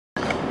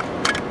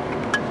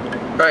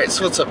Alright,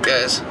 so what's up,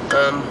 guys?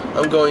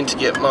 I'm going to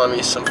get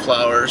Mommy some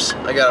flowers.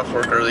 I got off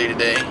work early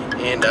today,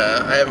 and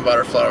I haven't bought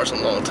her flowers in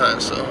a long time,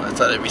 so I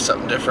thought it'd be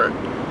something different.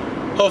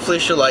 Hopefully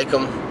she'll like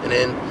them, and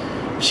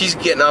then she's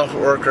getting off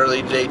work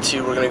early today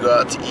too. We're going to go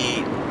out to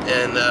eat,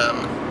 and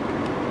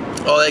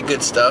all that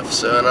good stuff,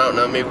 so and I don't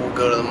know, maybe we'll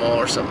go to the mall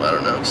or something, I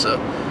don't know. So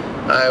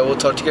I will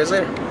talk to you guys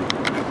later.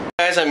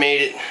 Guys, I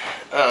made it.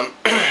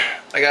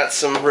 I got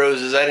some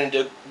roses. I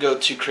didn't go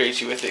too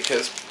crazy with it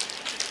because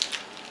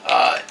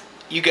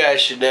you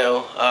guys should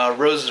know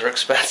roses are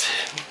expensive.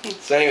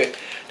 So anyway,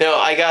 no,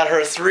 I got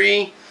her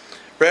 3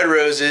 red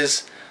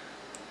roses.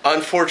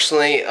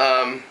 Unfortunately,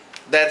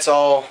 that's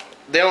all.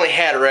 They only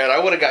had red. I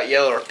would have got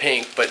yellow or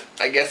pink, but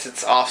I guess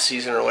it's off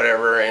season or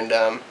whatever, and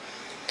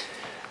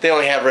they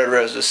only have red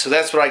roses. So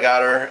that's what I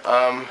got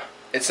her.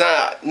 It's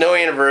not no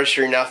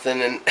anniversary,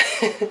 nothing, and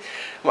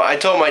I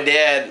told my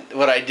dad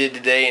what I did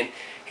today, and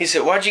he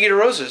said, "Why'd you get her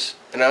roses?"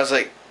 And I was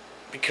like,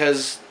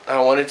 "Because I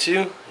wanted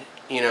to,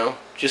 you know,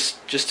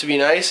 just to be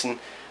nice." And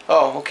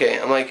oh, okay.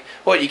 I'm like,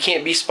 "What? You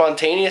can't be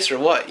spontaneous or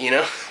what?" You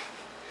know.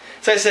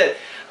 So I said,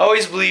 I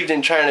always believed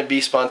in trying to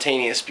be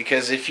spontaneous,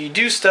 because if you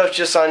do stuff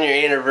just on your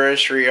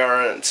anniversary or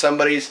on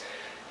somebody's,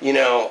 you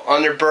know,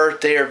 on their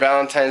birthday or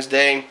Valentine's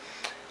Day.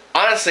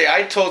 Honestly,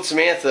 I told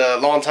Samantha a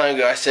long time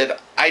ago, I said,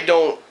 I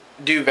don't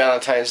do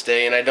Valentine's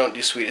Day and I don't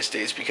do Sweetest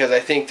Days because I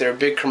think they're a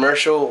big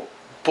commercial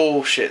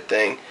bullshit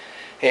thing.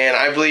 And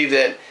I believe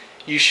that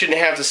you shouldn't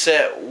have to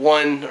set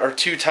 1 or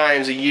 2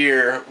 times a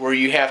year where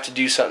you have to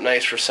do something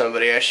nice for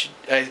somebody.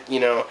 You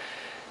know,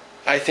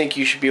 I think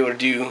you should be able to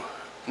do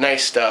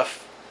nice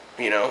stuff,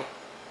 you know,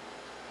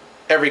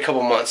 every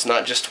couple months,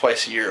 not just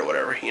twice a year or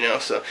whatever, you know.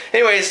 So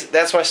anyways,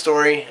 that's my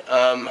story.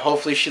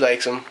 Hopefully she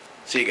likes them.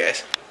 See you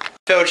guys. I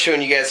failed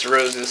showing you guys the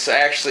roses. So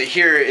actually,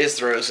 here is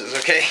the roses,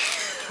 okay?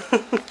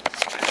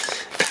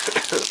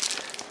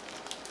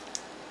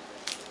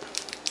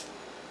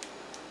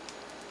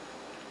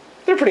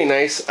 They're pretty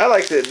nice. I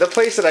like the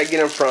place that I get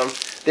them from.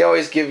 They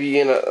always give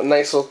you, a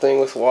nice little thing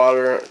with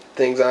water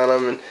things on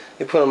them, and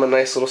they put them in a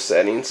nice little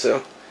setting.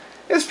 So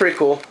it's pretty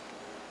cool.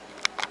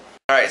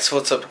 Alright, so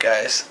what's up,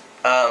 guys?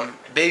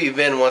 Baby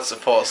Ben wants to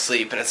fall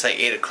asleep, and it's like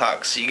 8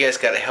 o'clock, so you guys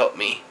gotta help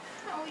me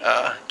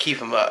keep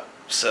him up.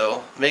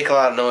 So make a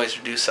lot of noise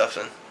or do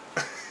something.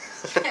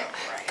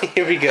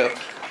 Here we go.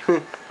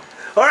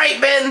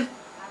 Alright, Ben.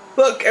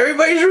 Look,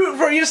 everybody's rooting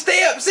for you to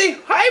stay up. See?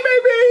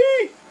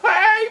 Hi, baby.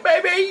 Hi,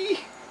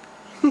 baby.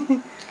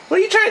 What are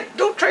you trying?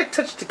 Don't try to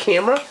touch the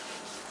camera.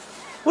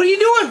 What are you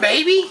doing,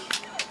 baby?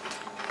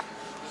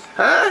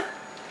 Huh?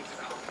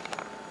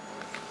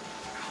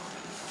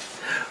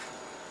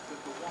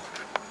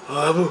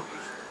 Oh.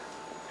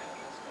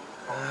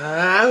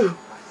 Oh.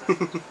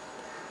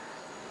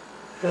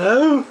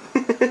 Oh.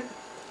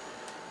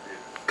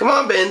 Come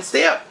on, Ben.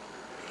 Stay up.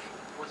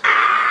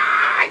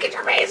 Ah, get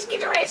your face. Get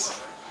your face.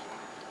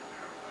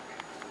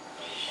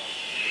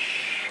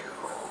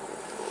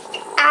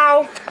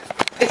 Ow.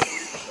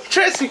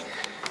 Tracy,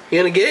 you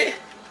gonna get it?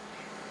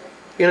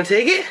 You gonna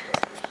take it?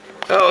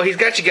 Oh, he's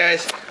got you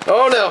guys.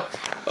 Oh no.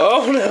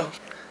 Oh no.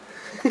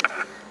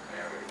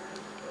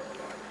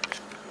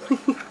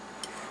 Did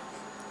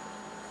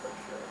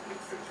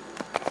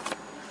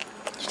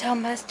you tell him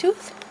about his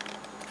tooth?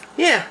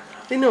 Yeah,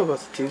 they know about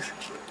the tooth.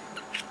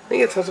 I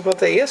think I talked about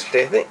that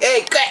yesterday. I think.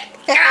 Hey,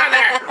 get out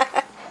of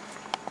there!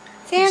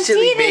 Sam's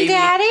eating,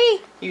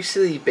 Daddy. You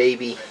silly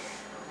baby.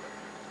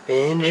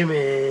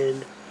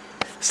 Benjamin.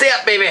 Stay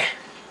up, baby.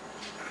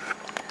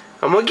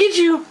 I'm gonna get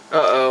you.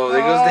 Uh-oh,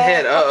 there goes the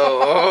head.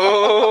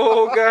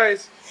 Uh-oh. Oh,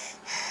 guys.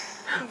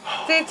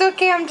 It's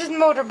okay, I'm just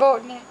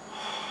motorboating it.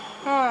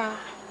 Huh. Oh,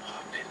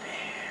 baby.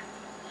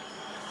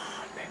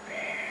 Oh,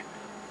 baby.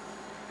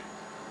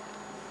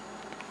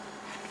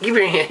 Give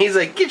your hand. He's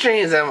like, get your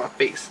hands out of my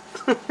face.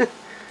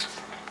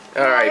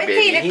 Alright,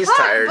 baby. He's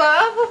tired.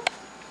 Bub.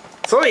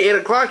 It's only 8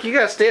 o'clock. You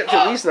gotta stay up till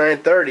at least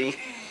 9:30.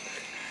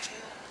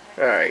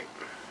 Alright.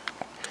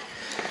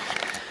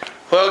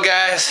 Well,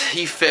 guys,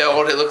 he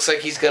failed. It looks like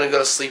he's gonna go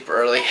to sleep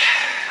early.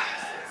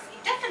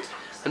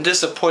 I'm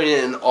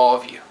disappointed in all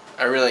of you.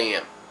 I really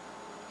am.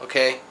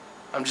 Okay?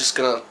 I'm just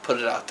gonna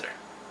put it out there.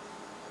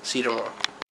 See you tomorrow.